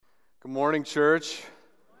Good morning, church.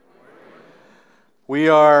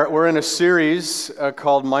 We're in a series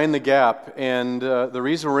called Mind the Gap, and the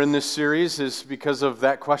reason we're in this series is because of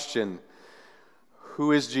that question: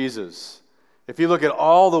 who is Jesus? If you look at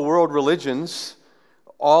all the world religions,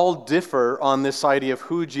 all differ on this idea of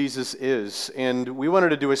who Jesus is, and we wanted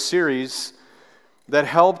to do a series that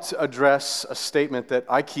helped address a statement that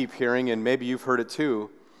I keep hearing, and maybe you've heard it too.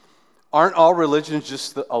 Aren't all religions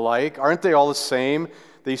just alike? Aren't they all the same?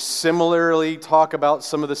 They similarly talk about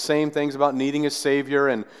some of the same things about needing a Savior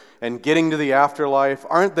and getting to the afterlife.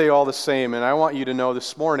 Aren't they all the same? And I want you to know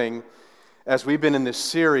this morning, as we've been in this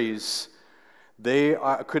series, they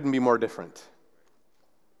couldn't be more different.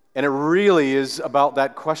 And it really is about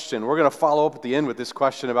that question. We're going to follow up at the end with this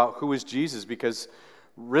question about who is Jesus, because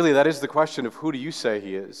really that is the question of who do you say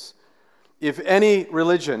he is? If any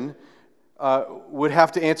religion would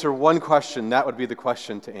have to answer one question, that would be the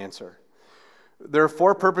question to answer. There are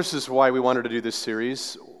four purposes why we wanted to do this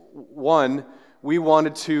series. One, we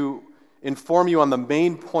wanted to inform you on the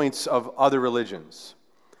main points of other religions.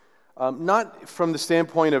 Not from the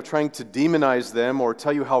standpoint of trying to demonize them or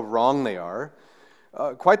tell you how wrong they are.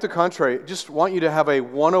 Quite the contrary, just want you to have a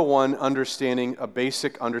 101 understanding, a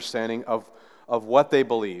basic understanding of what they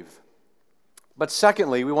believe. But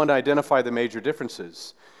secondly, we want to identify the major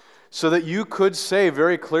differences so that you could say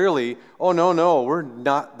very clearly, oh, no, we're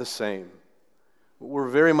not the same. We're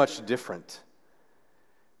very much different.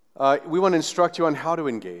 We want to instruct you on how to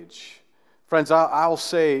engage. Friends, I'll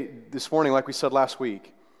say this morning, like we said last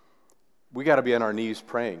week, we got to be on our knees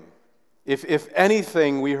praying. If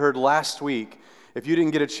anything we heard last week, if you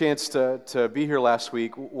didn't get a chance to be here last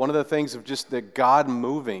week, one of the things of just the God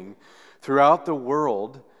moving throughout the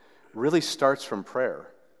world really starts from prayer.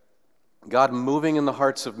 God moving in the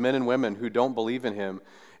hearts of men and women who don't believe in Him,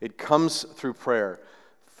 it comes through prayer.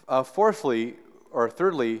 Thirdly,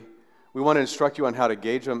 we want to instruct you on how to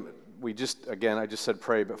gauge them. I just said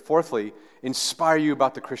pray, but fourthly, inspire you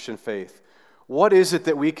about the Christian faith. What is it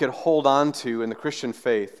that we could hold on to in the Christian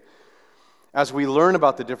faith as we learn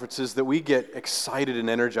about the differences that we get excited and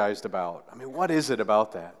energized about? I mean, what is it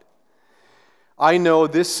about that? I know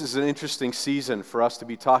this is an interesting season for us to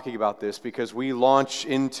be talking about this because we launch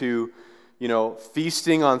into,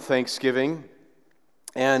 feasting on Thanksgiving.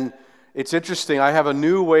 And it's interesting, I have a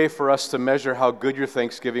new way for us to measure how good your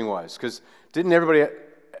Thanksgiving was. Because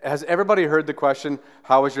has everybody heard the question,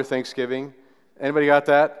 how was your Thanksgiving? Anybody got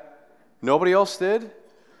that? Nobody else did? You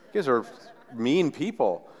guys are mean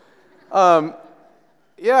people.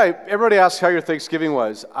 Everybody asks how your Thanksgiving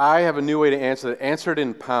was. I have a new way to answer that. Answer it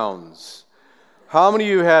in pounds. How many of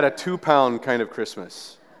you had a 2-pound kind of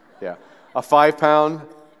Christmas? Yeah. A 5-pound?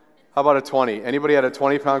 How about a 20? Anybody had a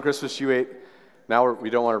 20-pound Christmas you ate? Now we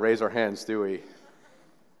don't want to raise our hands, do we?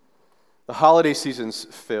 The holiday season's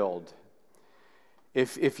filled.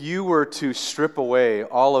 If you were to strip away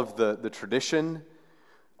all of the tradition,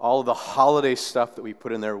 all of the holiday stuff that we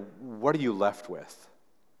put in there, what are you left with?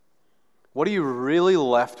 What are you really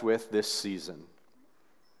left with this season?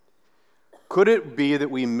 Could it be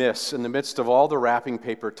that we miss, in the midst of all the wrapping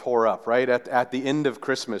paper tore up, right? At the end of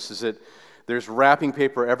Christmas, there's wrapping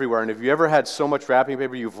paper everywhere, and if you ever had so much wrapping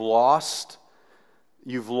paper, you've lost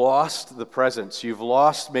the presents. You've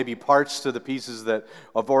lost maybe parts to the pieces that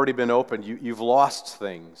have already been opened. You've lost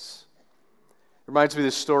things. It reminds me of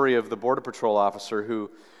the story of the Border Patrol officer who,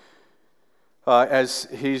 as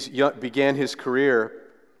he began his career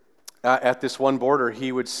at this one border,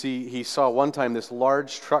 he saw one time this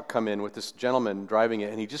large truck come in with this gentleman driving it,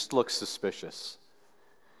 and he just looked suspicious.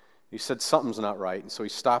 He said something's not right, and so he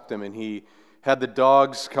stopped him, and he had the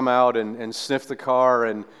dogs come out and sniff the car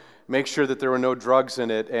and make sure that there were no drugs in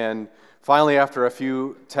it, and finally, after a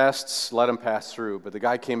few tests, let him pass through. But the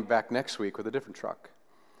guy came back next week with a different truck.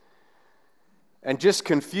 And just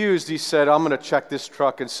confused, he said, I'm going to check this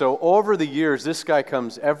truck. And so over the years, this guy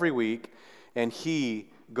comes every week, and he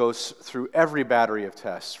goes through every battery of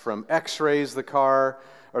tests, from x-rays the car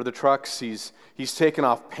or the trucks. He's taken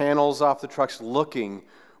off panels off the trucks looking,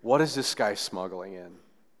 what is this guy smuggling in?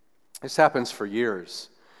 This happens for years.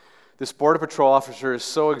 This Border Patrol officer is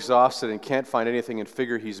so exhausted and can't find anything and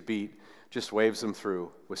figure he's beat, just waves them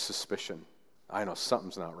through with suspicion. I know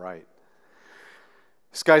something's not right.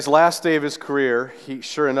 This guy's last day of his career, he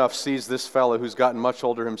sure enough sees this fellow who's gotten much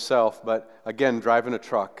older himself, but again driving a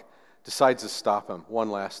truck, decides to stop him one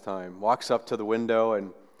last time, walks up to the window and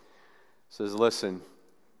says, listen,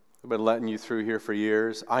 I've been letting you through here for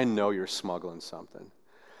years. I know you're smuggling something.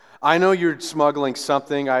 I know you're smuggling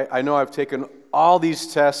something. I know I've taken all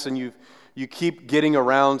these tests and you keep getting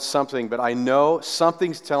around something, but I know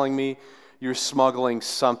something's telling me you're smuggling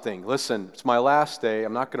something. Listen, it's my last day.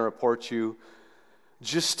 I'm not going to report you.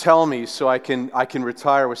 Just tell me so I can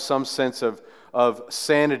retire with some sense of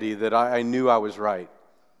sanity that I knew I was right.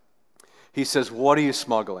 He says, what are you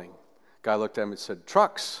smuggling? Guy looked at him and said,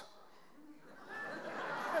 trucks.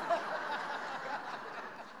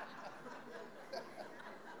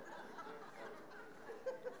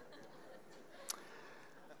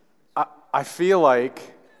 I feel like,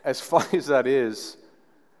 as funny as that is,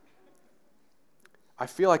 I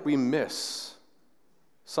feel like we miss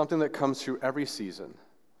something that comes through every season.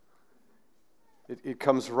 It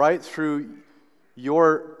comes right through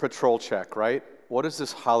your patrol check, right? What is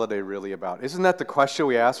this holiday really about? Isn't that the question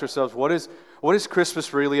we ask ourselves? What is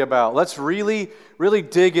Christmas really about? Let's really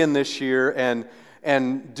dig in this year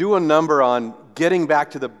and do a number on getting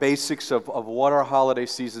back to the basics of what our holiday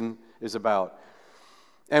season is about.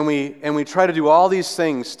 And we try to do all these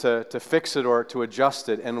things to fix it or to adjust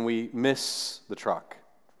it, and we miss the truck.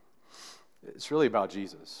 It's really about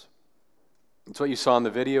Jesus. It's what you saw in the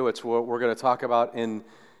video. It's what we're going to talk about in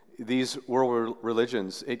these world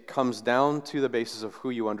religions. It comes down to the basis of who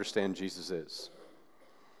you understand Jesus is.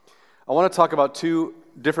 I want to talk about two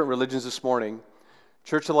different religions this morning.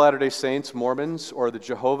 Church of the Latter-day Saints, Mormons, or the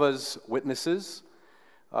Jehovah's Witnesses.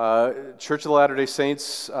 Church of the Latter-day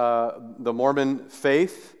Saints, the Mormon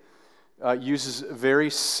faith, uses very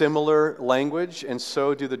similar language, and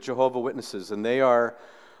so do the Jehovah's Witnesses. And they are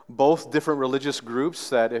both different religious groups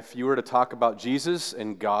that if you were to talk about Jesus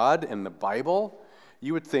and God and the Bible,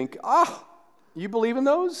 you would think, you believe in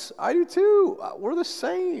those? I do too. We're the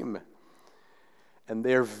same. And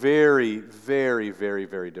they're very, very, very,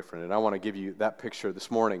 very different. And I want to give you that picture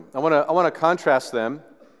this morning. I want to contrast them.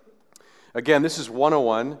 Again, this is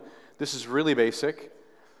 101. This is really basic.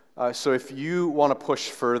 So if you want to push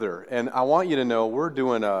further, and I want you to know we're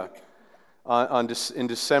doing in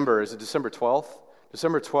December, is it December 12th?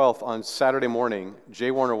 December 12th on Saturday morning,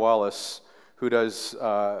 J. Warner Wallace, who does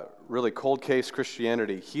really cold case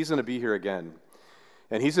Christianity, he's going to be here again.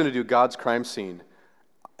 And he's going to do God's crime scene.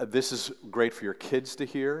 This is great for your kids to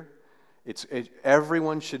hear.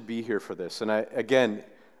 Everyone should be here for this. And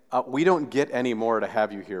we don't get any more to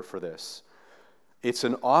have you here for this. It's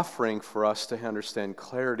an offering for us to understand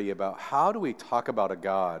clarity about how do we talk about a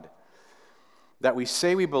God that we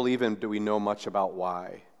say we believe in, do we know much about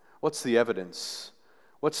why? What's the evidence?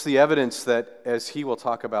 What's the evidence that, as he will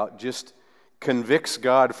talk about, just convicts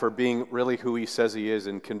God for being really who he says he is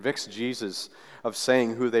and convicts Jesus of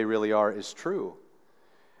saying who they really are is true?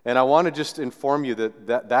 And I want to just inform you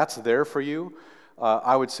that that's there for you.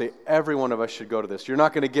 I would say every one of us should go to this. You're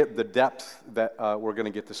not going to get the depth that we're going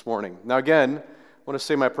to get this morning. Now again, I want to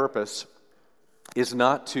say my purpose is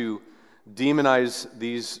not to demonize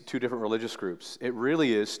these two different religious groups. It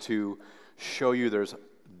really is to show you there's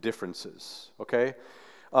differences, okay?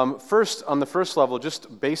 First, on the first level,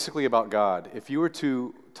 just basically about God. If you were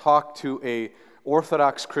to talk to a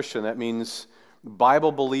Orthodox Christian, that means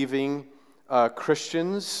Bible-believing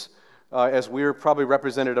Christians, as we're probably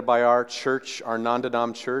represented by our church, our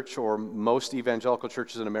non-denom church, or most evangelical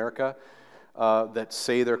churches in America that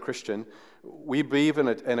say they're Christian, we believe in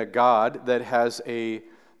a God that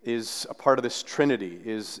is a part of this Trinity,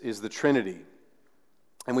 is the Trinity.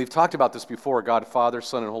 And we've talked about this before, God, Father,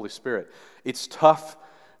 Son, and Holy Spirit. It's tough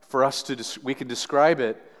for us we could describe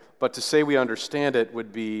it, but to say we understand it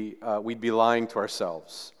would be, we'd be lying to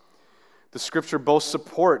ourselves. The Scripture both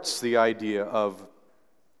supports the idea of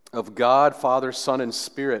God, Father, Son, and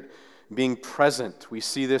Spirit being present. We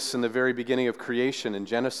see this in the very beginning of creation in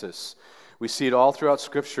Genesis. We see it all throughout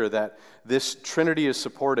Scripture that this Trinity is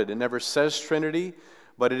supported. It never says Trinity,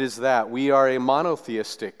 but it is that. We are a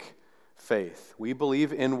monotheistic faith. We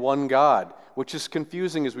believe in one God, which is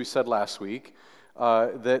confusing, as we said last week,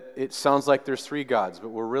 that it sounds like there's three gods, but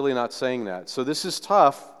we're really not saying that. So this is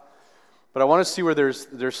tough, but I want to see where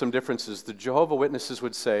there's some differences. The Jehovah's Witnesses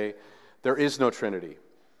would say there is no Trinity.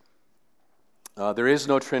 There is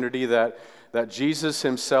no Trinity, that Jesus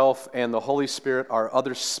himself and the Holy Spirit are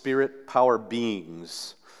other spirit power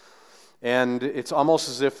beings. And it's almost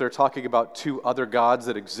as if they're talking about two other gods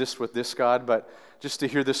that exist with this God, but just to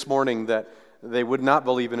hear this morning that they would not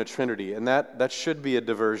believe in a Trinity, and that should be a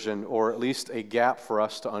diversion or at least a gap for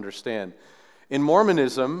us to understand. In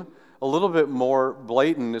Mormonism, a little bit more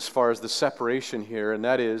blatant as far as the separation here, and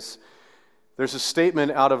that is, there's a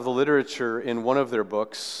statement out of the literature in one of their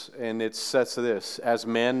books, and it says this: as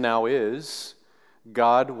man now is,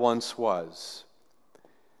 God once was.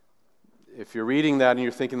 If you're reading that and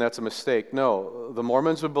you're thinking that's a mistake, no. The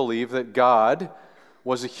Mormons would believe that God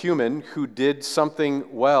was a human who did something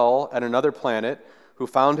well at another planet, who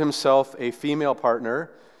found himself a female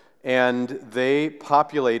partner, and they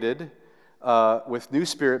populated with new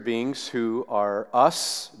spirit beings who are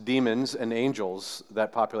us, demons, and angels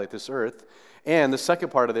that populate this earth. And the second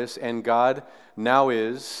part of this, and God now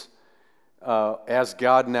is, as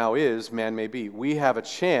God now is, man may be. We have a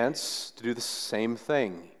chance to do the same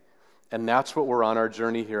thing. And that's what we're on our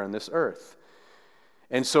journey here on this earth.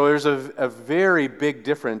 And so there's a very big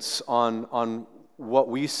difference on what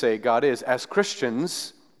we say God is. As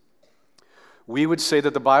Christians, we would say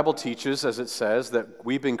that the Bible teaches, as it says, that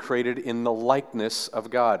we've been created in the likeness of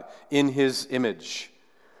God, in His image.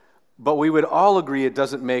 But we would all agree it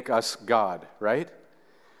doesn't make us God, right?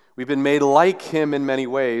 We've been made like Him in many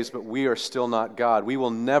ways, but we are still not God. We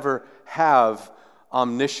will never have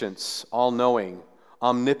omniscience, all-knowing,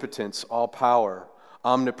 omnipotence, all power,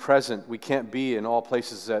 omnipresent. We can't be in all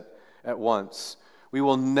places at once. We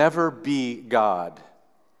will never be God.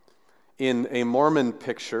 In a Mormon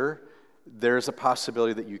picture, there's a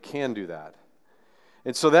possibility that you can do that.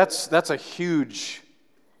 And so that's a huge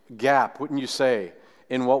gap, wouldn't you say,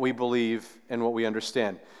 in what we believe and what we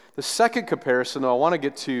understand. The second comparison, though, I want to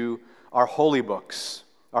get to our holy books.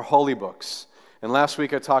 Our holy books. And last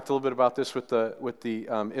week I talked a little bit about this with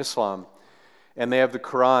the Islam. And they have the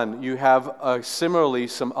Quran. You have similarly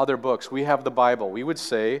some other books. We have the Bible. We would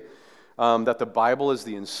say that the Bible is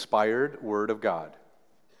the inspired Word of God.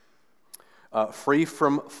 Free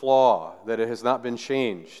from flaw, that it has not been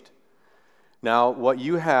changed. Now, what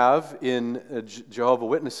you have in Jehovah's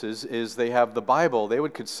Witnesses is they have the Bible. They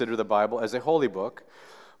would consider the Bible as a holy book.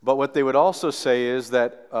 But what they would also say is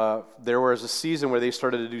that there was a season where they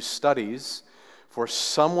started to do studies for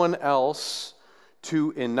someone else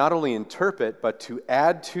to not only interpret, but to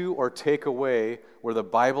add to or take away where the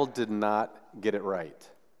Bible did not get it right.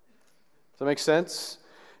 Does that make sense?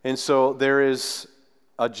 And so there is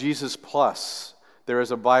a Jesus plus. There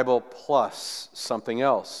is a Bible plus something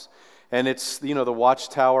else. And it's, the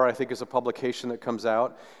Watchtower, I think, is a publication that comes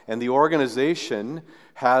out. And the organization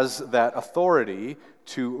has that authority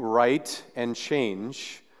to write and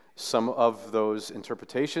change some of those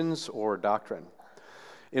interpretations or doctrine.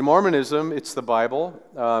 In Mormonism, it's the Bible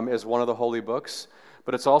as one of the holy books,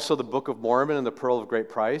 but it's also the Book of Mormon and the Pearl of Great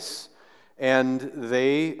Price. And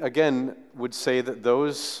they, again, would say that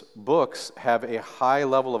those books have a high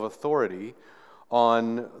level of authority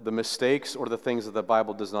on the mistakes or the things that the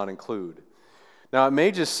Bible does not include. Now, it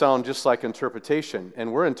may just sound just like interpretation,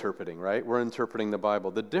 and we're interpreting, right? We're interpreting the Bible.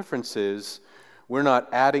 The difference is we're not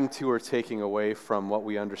adding to or taking away from what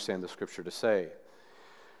we understand the Scripture to say.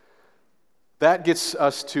 That gets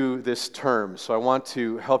us to this term, so I want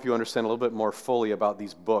to help you understand a little bit more fully about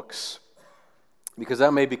these books, because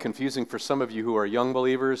that may be confusing for some of you who are young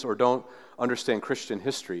believers or don't understand Christian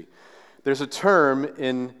history. There's a term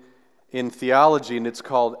in theology, and it's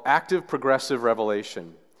called active progressive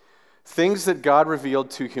revelation. Things that God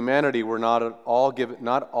revealed to humanity were not all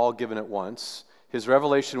given at once. His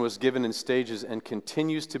revelation was given in stages and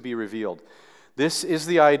continues to be revealed. This is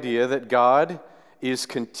the idea that God is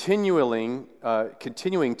continuing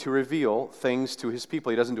to reveal things to His people.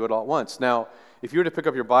 He doesn't do it all at once. Now, if you were to pick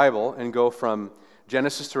up your Bible and go from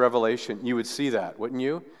Genesis to Revelation, you would see that, wouldn't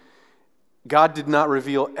you? God did not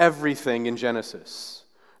reveal everything in Genesis,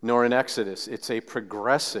 nor in Exodus. It's a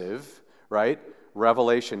progressive, right,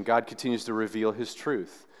 revelation. God continues to reveal His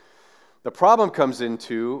truth. The problem comes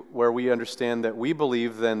into where we understand that we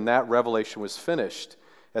believe then that revelation was finished.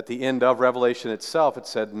 At the end of Revelation itself, it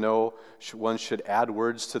said no one should add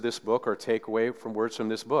words to this book or take away from words from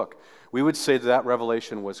this book. We would say that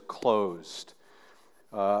revelation was closed.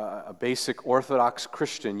 A basic Orthodox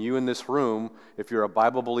Christian, you in this room, if you're a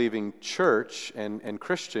Bible-believing church and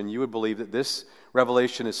Christian, you would believe that this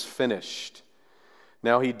revelation is finished.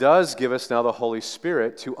 Now, He does give us now the Holy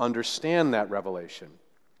Spirit to understand that revelation.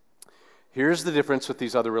 Here's the difference with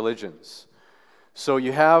these other religions. So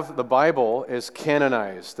you have the Bible is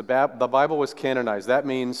canonized. The Bible was canonized. That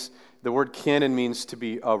means, the word canon means to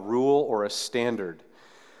be a rule or a standard.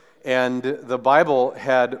 And the Bible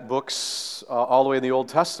had books all the way in the Old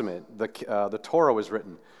Testament. The Torah was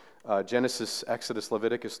written. Genesis, Exodus,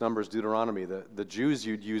 Leviticus, Numbers, Deuteronomy. The Jews,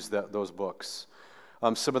 you'd use those books.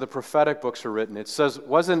 Some of the prophetic books were written. It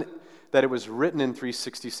wasn't that it was written in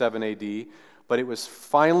 367 AD, but it was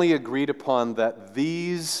finally agreed upon that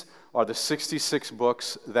these are the 66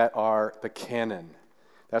 books that are the canon.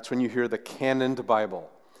 That's when you hear the canoned Bible.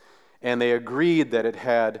 And they agreed that it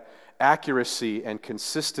had accuracy and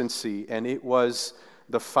consistency, and it was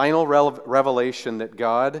the final revelation that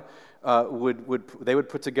God they would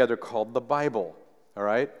put together called the Bible. All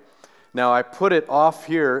right? Now, I put it off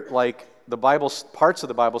here like the Bible, parts of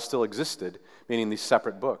the Bible still existed, meaning these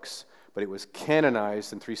separate books. but it was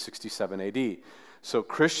canonized in 367 AD. So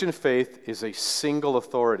Christian faith is a single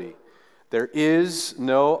authority. There is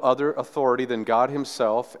no other authority than God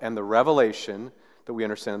himself and the revelation that we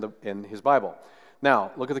understand in his Bible.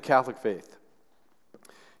 Now, look at the Catholic faith.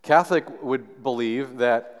 Catholic would believe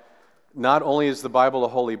that not only is the Bible a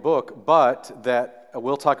holy book, but that,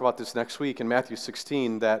 we'll talk about this next week in Matthew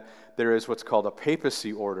 16, that there is what's called a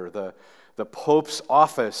papacy order. The Pope's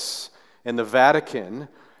office and the Vatican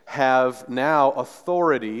have now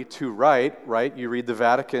authority to write, right? You read the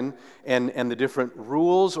Vatican and the different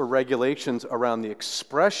rules or regulations around the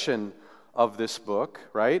expression of this book,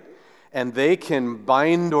 right? And they can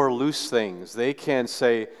bind or loose things. They can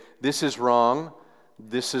say, this is wrong,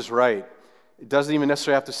 this is right. It doesn't even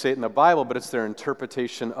necessarily have to say it in the Bible, but it's their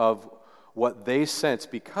interpretation of what they sense,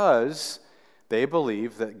 because they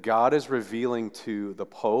believe that God is revealing to the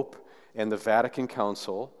Pope and the Vatican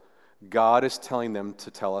Council, God is telling them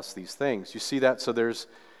to tell us these things. You see that? So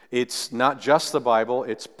it's not just the Bible,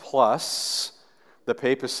 it's plus the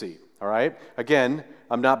papacy, all right? Again,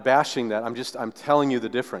 I'm not bashing that, I'm telling you the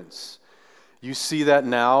difference. You see that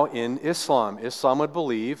now in Islam. Islam would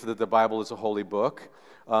believe that the Bible is a holy book.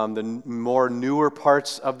 The more newer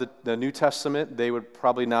parts of the New Testament, they would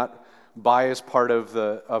probably not buy as part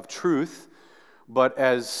of truth. But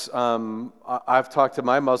as I've talked to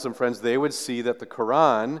my Muslim friends, they would see that the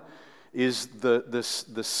Quran is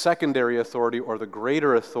the secondary authority or the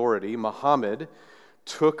greater authority. Muhammad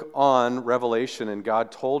took on revelation, and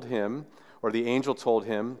God told him, or the angel told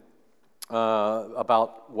him,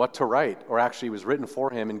 about what to write, or actually it was written for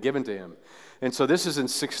him and given to him. And so this is in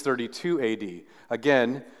 632 AD.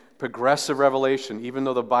 Again, progressive revelation. Even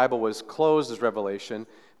though the Bible was closed as revelation,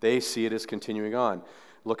 they see it as continuing on.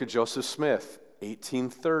 Look at Joseph Smith,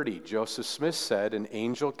 1830. Joseph Smith said an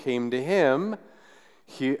angel came to him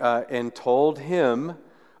and told him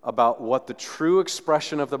about what the true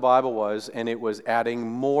expression of the Bible was, and it was adding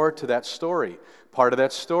more to that story. Part of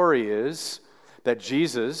that story is that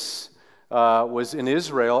Jesus was in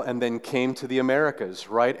Israel and then came to the Americas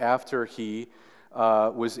right after he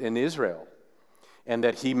was in Israel, and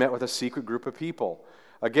that he met with a secret group of people.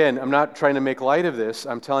 Again, I'm not trying to make light of this.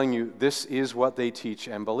 I'm telling you, this is what they teach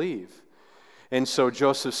and believe. And so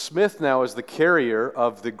Joseph Smith now is the carrier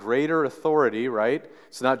of the greater authority, right?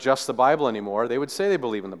 It's not just the Bible anymore. They would say they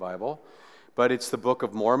believe in the Bible, but it's the Book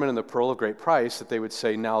of Mormon and the Pearl of Great Price that they would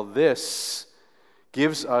say, now this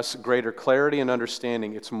gives us greater clarity and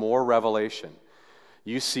understanding. It's more revelation.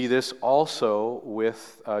 You see this also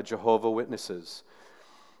with Jehovah's Witnesses.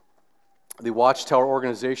 The Watchtower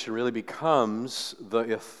organization really becomes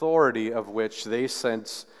the authority of which they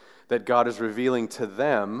sense that God is revealing to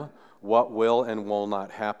them what will and will not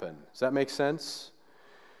happen. Does that make sense?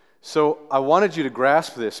 So I wanted you to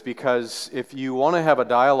grasp this, because if you want to have a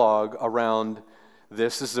dialogue around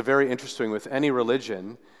this is a very interesting with any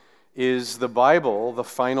religion. Is the Bible the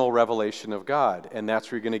final revelation of God? And that's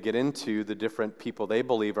where you're going to get into the different people they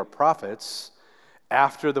believe are prophets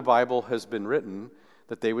after the Bible has been written,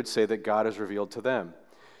 that they would say that God has revealed to them.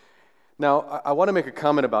 Now, I want to make a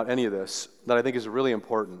comment about any of this that I think is really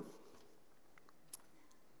important.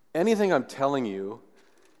 Anything I'm telling you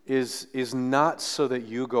is not so that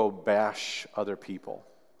you go bash other people.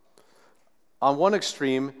 On one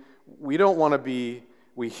extreme, we don't want to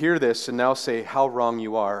we hear this and now say how wrong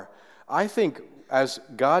you are. I think as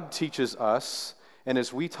God teaches us, and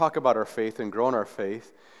as we talk about our faith and grow in our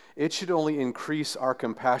faith, it should only increase our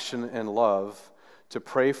compassion and love to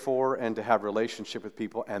pray for and to have relationship with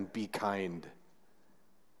people and be kind.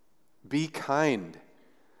 Be kind.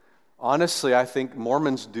 Honestly, I think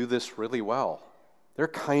Mormons do this really well. They're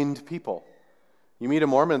kind people. You meet a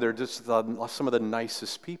Mormon, they're just some of the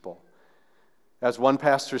nicest people. As one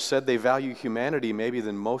pastor said, they value humanity maybe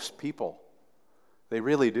than most people. They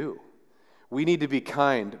really do. We need to be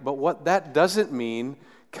kind. But what that doesn't mean,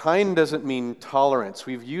 kind doesn't mean tolerance.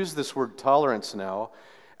 We've used this word tolerance now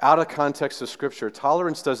out of context of Scripture.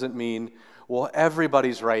 Tolerance doesn't mean, well,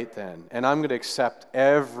 everybody's right then, and I'm going to accept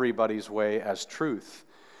everybody's way as truth.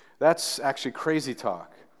 That's actually crazy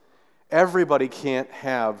talk. Everybody can't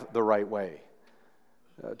have the right way.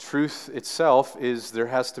 Truth itself is there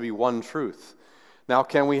has to be one truth. Now,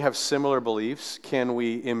 can we have similar beliefs? Can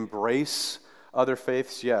we embrace other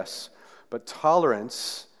faiths? Yes. But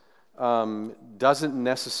tolerance doesn't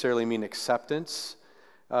necessarily mean acceptance.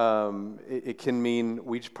 It can mean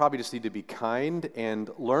we probably just need to be kind and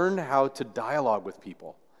learn how to dialogue with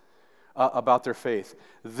people about their faith.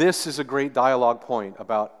 This is a great dialogue point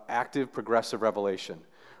about active progressive revelation.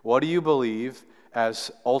 What do you believe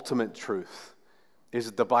as ultimate truth? Is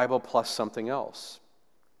it the Bible plus something else?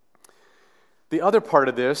 The other part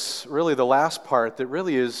of this, really the last part, that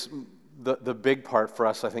really is the big part for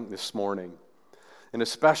us, I think, this morning, and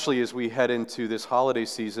especially as we head into this holiday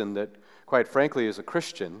season that, quite frankly, as a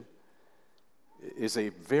Christian, is a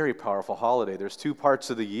very powerful holiday. There's two parts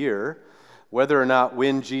of the year, whether or not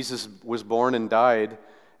when Jesus was born and died,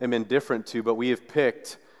 I'm indifferent to, but we have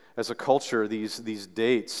picked, as a culture, these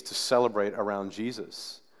dates to celebrate around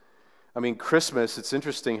Jesus. I mean, Christmas, it's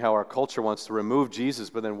interesting how our culture wants to remove Jesus,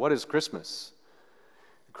 but then what is Christmas?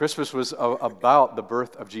 Christmas was about the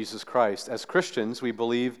birth of Jesus Christ. As Christians, we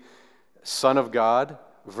believe Son of God,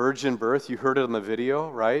 virgin birth, you heard it in the video,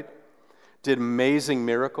 right? Did amazing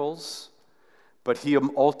miracles, but he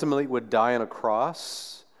ultimately would die on a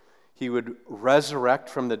cross. He would resurrect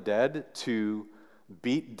from the dead to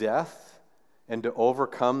beat death and to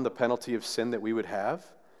overcome the penalty of sin that we would have.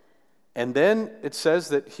 And then it says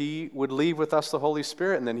that he would leave with us the Holy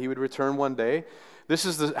Spirit, and then he would return one day. This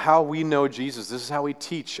is how we know Jesus. This is how we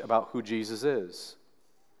teach about who Jesus is.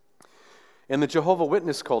 In the Jehovah's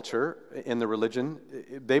Witness culture, in the religion,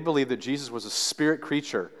 they believe that Jesus was a spirit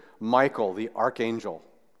creature, Michael, the archangel,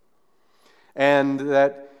 and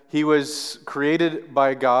that he was created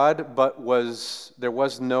by God, but there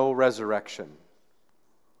was no resurrection.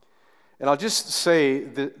 And I'll just say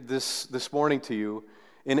this morning to you,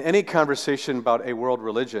 in any conversation about a world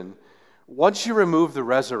religion, once you remove the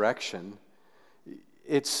resurrection,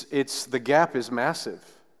 the gap is massive.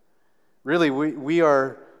 Really, we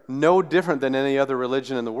are no different than any other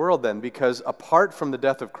religion in the world then, because apart from the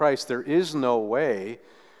death of Christ, there is no way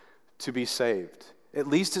to be saved. At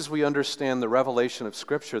least as we understand the revelation of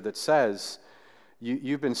Scripture that says,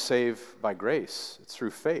 you've been saved by grace. It's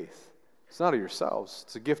through faith. It's not of yourselves.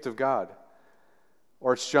 It's a gift of God.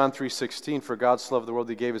 Or it's John 3:16, for God so loved the world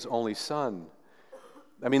that he gave his only Son.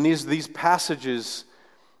 I mean, these passages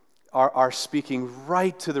are speaking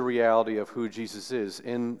right to the reality of who Jesus is.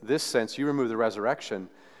 In this sense, you remove the resurrection,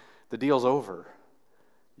 the deal's over.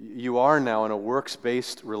 You are now in a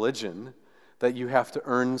works-based religion that you have to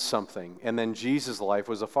earn something, and then Jesus' life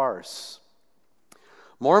was a farce.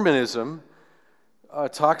 Mormonism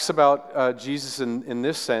talks about Jesus in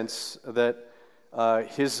this sense, that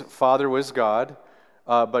his father was God,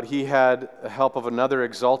 but he had the help of another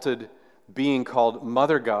exalted being called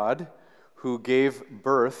Mother God, who gave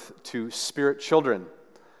birth to spirit children.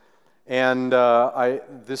 And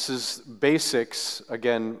this is basics,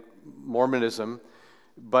 again, Mormonism,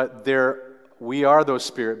 but we are those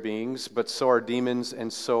spirit beings, but so are demons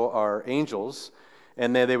and so are angels.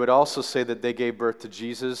 And then they would also say that they gave birth to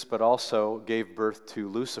Jesus, but also gave birth to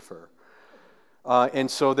Lucifer. And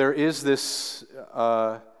so there is this,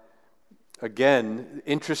 again,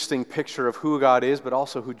 interesting picture of who God is, but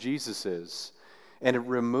also who Jesus is. And it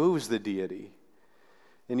removes the deity.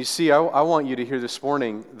 And you see, I want you to hear this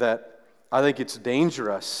morning that I think it's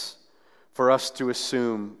dangerous for us to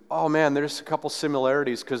assume, oh man, there's a couple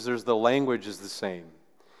similarities because the language is the same.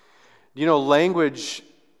 You know, language,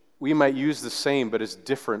 we might use the same, but it's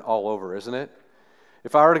different all over, isn't it?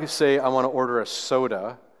 If I were to say I want to order a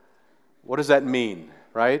soda, what does that mean,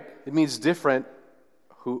 right? It means different,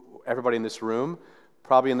 everybody in this room,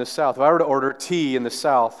 probably in the South. If I were to order tea in the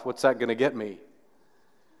South, what's that going to get me?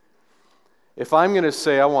 If I'm going to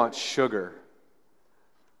say I want sugar,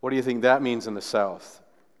 what do you think that means in the South?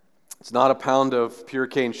 It's not a pound of pure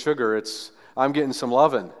cane sugar, it's I'm getting some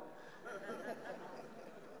lovin'.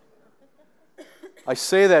 I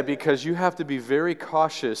say that because you have to be very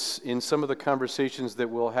cautious in some of the conversations that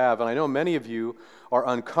we'll have, and I know many of you are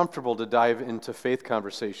uncomfortable to dive into faith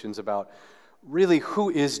conversations about really who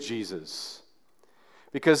is Jesus.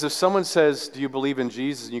 Because if someone says, do you believe in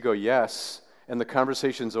Jesus, and you go, yes, and the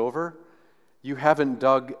conversation's over, you haven't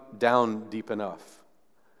dug down deep enough.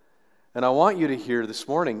 And I want you to hear this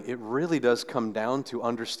morning, it really does come down to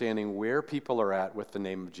understanding where people are at with the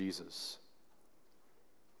name of Jesus.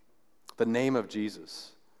 The name of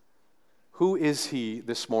Jesus. Who is he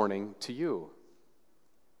this morning to you?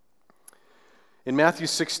 In Matthew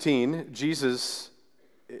 16, Jesus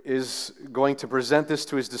is going to present this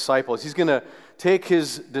to his disciples. He's going to take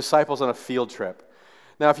his disciples on a field trip.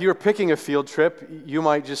 Now, if you were picking a field trip, you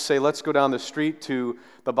might just say, let's go down the street to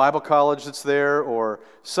the Bible college that's there, or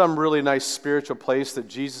some really nice spiritual place that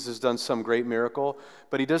Jesus has done some great miracle,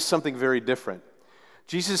 but he does something very different.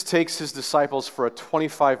 Jesus takes his disciples for a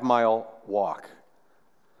 25-mile walk.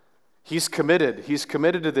 He's committed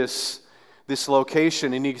to this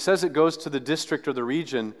location, and he says it goes to the district or the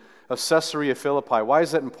region of Caesarea Philippi. Why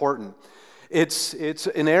is that important? It's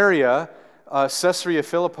an area. Caesarea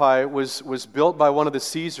Philippi was built by one of the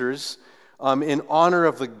Caesars in honor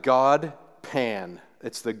of the god Pan.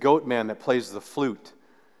 It's the goat man that plays the flute.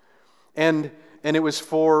 And it was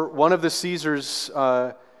for one of the Caesars,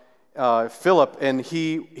 Philip, and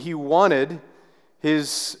he wanted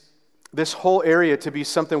this whole area to be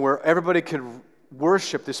something where everybody could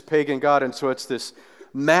worship this pagan god. And so it's this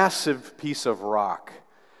massive piece of rock,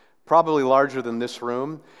 probably larger than this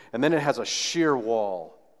room, and then it has a sheer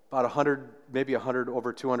wall, about 100, maybe 100,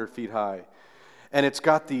 over 200 feet high. And it's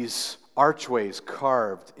got these archways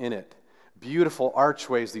carved in it, beautiful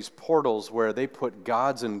archways, these portals where they put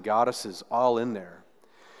gods and goddesses all in there.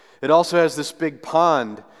 It also has this big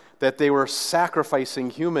pond that they were sacrificing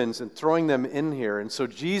humans and throwing them in here. And so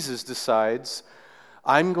Jesus decides,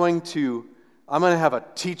 I'm going to have a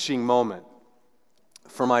teaching moment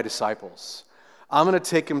for my disciples. I'm going to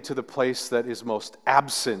take them to the place that is most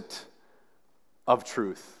absent of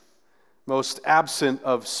truth, most absent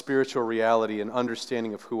of spiritual reality and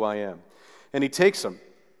understanding of who I am. And he takes them.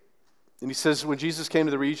 And he says, when Jesus came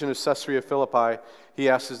to the region of Caesarea Philippi, he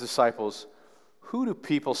asked his disciples, who do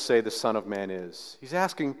people say the Son of Man is? He's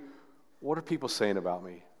asking, what are people saying about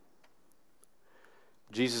me?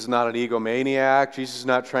 Jesus is not an egomaniac. Jesus is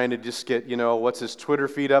not trying to just get, what's his Twitter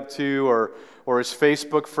feed up to or his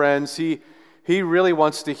Facebook friends. He really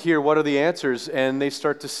wants to hear what are the answers. And they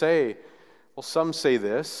start to say, well, some say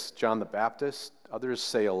this, John the Baptist. Others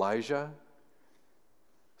say Elijah.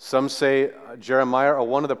 Some say Jeremiah or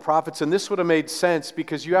one of the prophets. And this would have made sense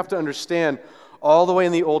because you have to understand, all the way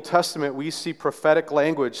in the Old Testament, we see prophetic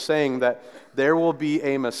language saying that there will be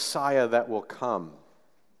a Messiah that will come.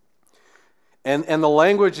 And the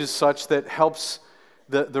language is such that helps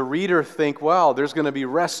the reader think, wow, there's going to be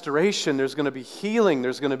restoration, there's going to be healing,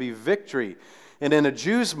 there's going to be victory. And in a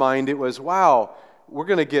Jew's mind, it was, wow, we're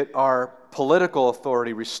going to get our political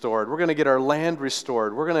authority restored. We're going to get our land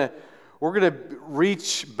restored. We're going to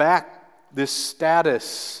reach back this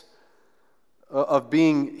status of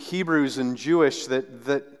being Hebrews and Jewish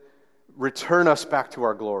that return us back to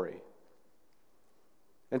our glory.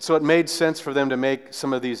 And so it made sense for them to make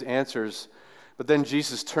some of these answers. But then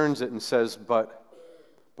Jesus turns it and says, but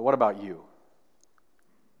what about you?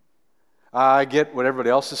 I get what everybody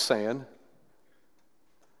else is saying.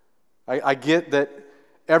 I get that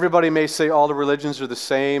everybody may say all the religions are the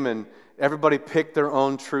same and everybody pick their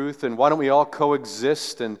own truth, and why don't we all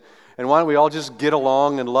coexist, and why don't we all just get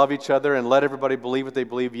along and love each other and let everybody believe what they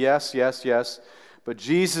believe? Yes, yes, yes. But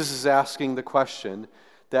Jesus is asking the question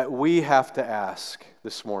that we have to ask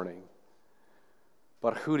this morning.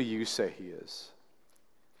 But who do you say he is?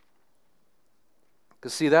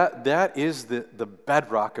 Because see, that is the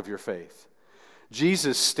bedrock of your faith.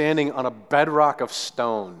 Jesus, standing on a bedrock of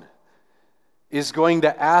stone, is going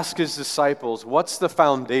to ask his disciples, what's the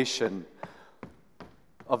foundation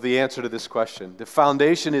of the answer to this question? The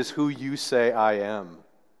foundation is who you say I am.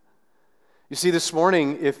 You see, this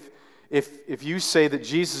morning, if you say that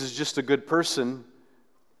Jesus is just a good person,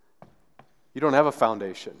 you don't have a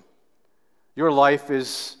foundation. Your life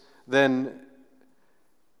is then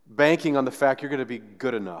banking on the fact you're going to be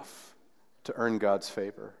good enough to earn God's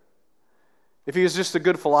favor. If he was just a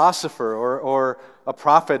good philosopher or a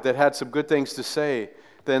prophet that had some good things to say,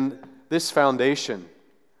 then this foundation,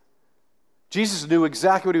 Jesus knew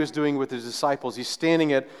exactly what he was doing with his disciples. He's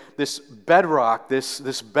standing at this bedrock,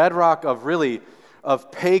 this bedrock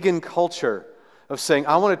of pagan culture, of saying,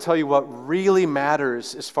 I want to tell you what really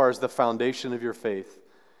matters as far as the foundation of your faith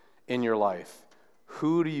in your life.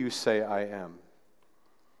 Who do you say I am?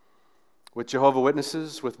 With Jehovah's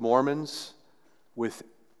Witnesses, with Mormons, with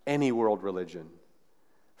any world religion.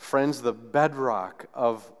 Friends, the bedrock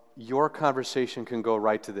of your conversation can go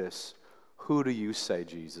right to this. Who do you say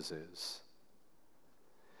Jesus is?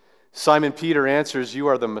 Simon Peter answers, you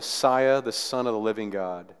are the Messiah, the Son of the living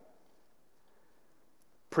God.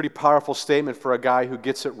 Pretty powerful statement for a guy who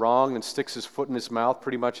gets it wrong and sticks his foot in his mouth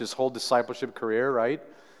pretty much his whole discipleship career, right?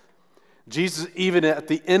 Jesus, even at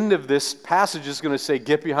the end of this passage, is going to say,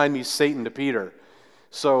 get behind me, Satan, to Peter.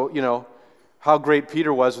 So, how great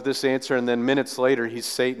Peter was with this answer, and then minutes later, he's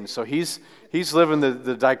Satan. So he's living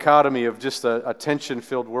the dichotomy of just a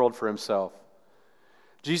tension-filled world for himself.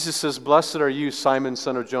 Jesus says, blessed are you, Simon,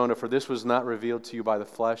 son of Jonah, for this was not revealed to you by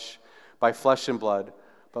flesh and blood,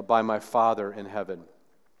 but by my Father in heaven.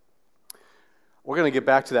 We're going to get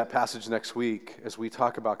back to that passage next week as we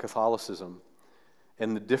talk about Catholicism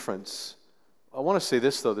and the difference. I want to say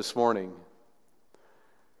this, though, this morning,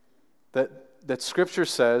 that Scripture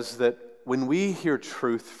says that when we hear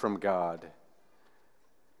truth from God,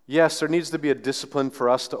 yes, there needs to be a discipline for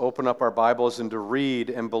us to open up our Bibles and to read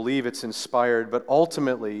and believe it's inspired, but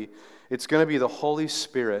ultimately, it's going to be the Holy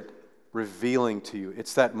Spirit revealing to you.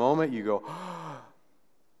 It's that moment you go,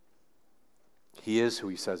 He is who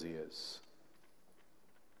He says He is.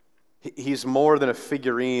 He's more than a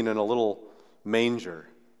figurine in a little manger.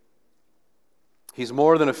 He's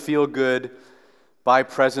more than a feel-good, buy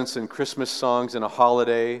presents and Christmas songs in a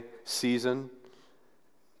holiday season.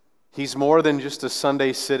 He's more than just a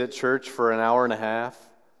Sunday sit at church for an hour and a half.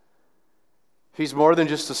 He's more than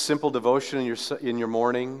just a simple devotion in your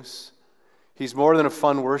mornings. He's more than a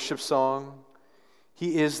fun worship song.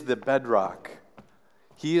 He is the bedrock.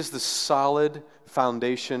 He is the solid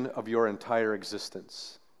foundation of your entire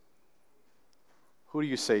existence. Who do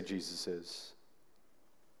you say Jesus is?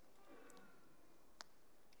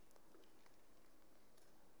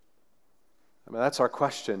 I mean, that's our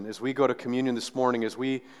question as we go to communion this morning, as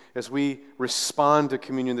we respond to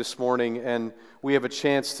communion this morning, and we have a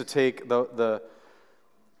chance to take the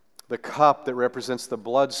cup that represents the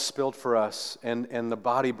blood spilled for us and the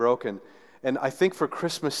body broken. And I think for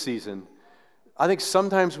Christmas season, I think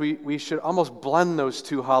sometimes we should almost blend those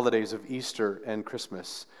two holidays of Easter and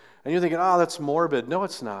Christmas. And you're thinking, that's morbid. No,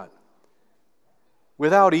 it's not.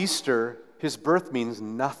 Without Easter, his birth means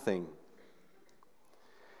nothing.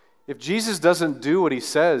 If Jesus doesn't do what he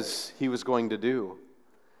says he was going to do,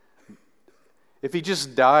 if he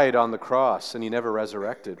just died on the cross and he never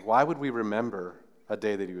resurrected, why would we remember a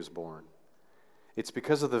day that he was born? It's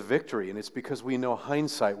because of the victory, and it's because we know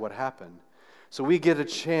hindsight what happened. So we get a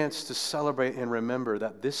chance to celebrate and remember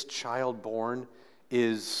that this child born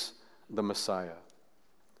is the Messiah.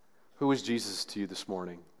 Who is Jesus to you this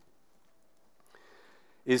morning?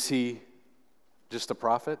 Is he just a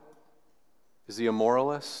prophet? Is he a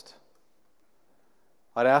moralist?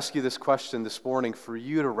 I'd ask you this question this morning for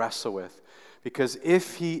you to wrestle with, because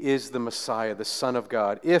if he is the Messiah, the Son of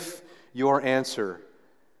God, if your answer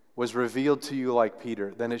was revealed to you like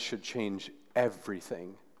Peter, then it should change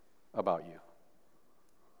everything about you.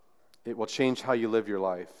 It will change how you live your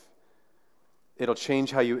life. It'll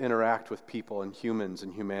change how you interact with people and humans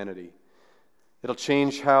and humanity. It'll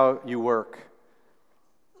change how you work.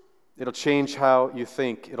 It'll change how you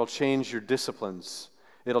think. It'll change your disciplines.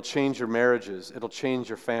 It'll change your marriages. It'll change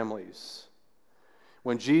your families.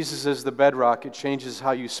 When Jesus is the bedrock, it changes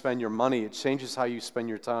how you spend your money. It changes how you spend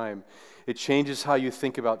your time. It changes how you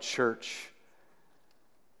think about church.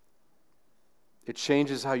 It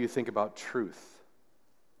changes how you think about truth.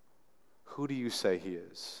 Who do you say he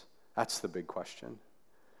is? That's the big question.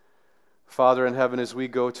 Father in heaven, as we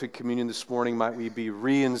go to communion this morning, might we be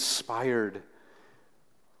re-inspired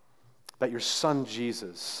that your Son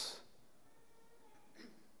Jesus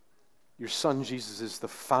is the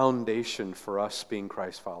foundation for us being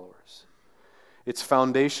Christ followers. It's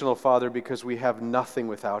foundational, Father, because we have nothing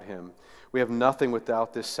without him. We have nothing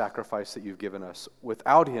without this sacrifice that you've given us.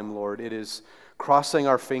 Without him, Lord, it is crossing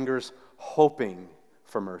our fingers, hoping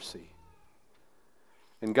for mercy.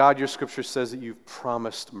 And God, your scripture says that you've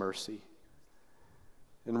promised mercy.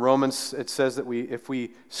 In Romans, it says that if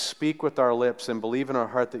we speak with our lips and believe in our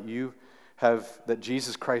heart that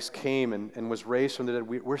Jesus Christ came and was raised from the dead,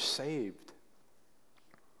 we're saved.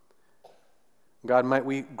 God, might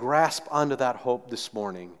we grasp onto that hope this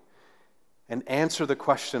morning and answer the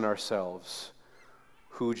question ourselves,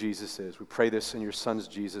 who Jesus is. We pray this in your Son's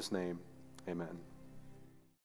Jesus' name. Amen.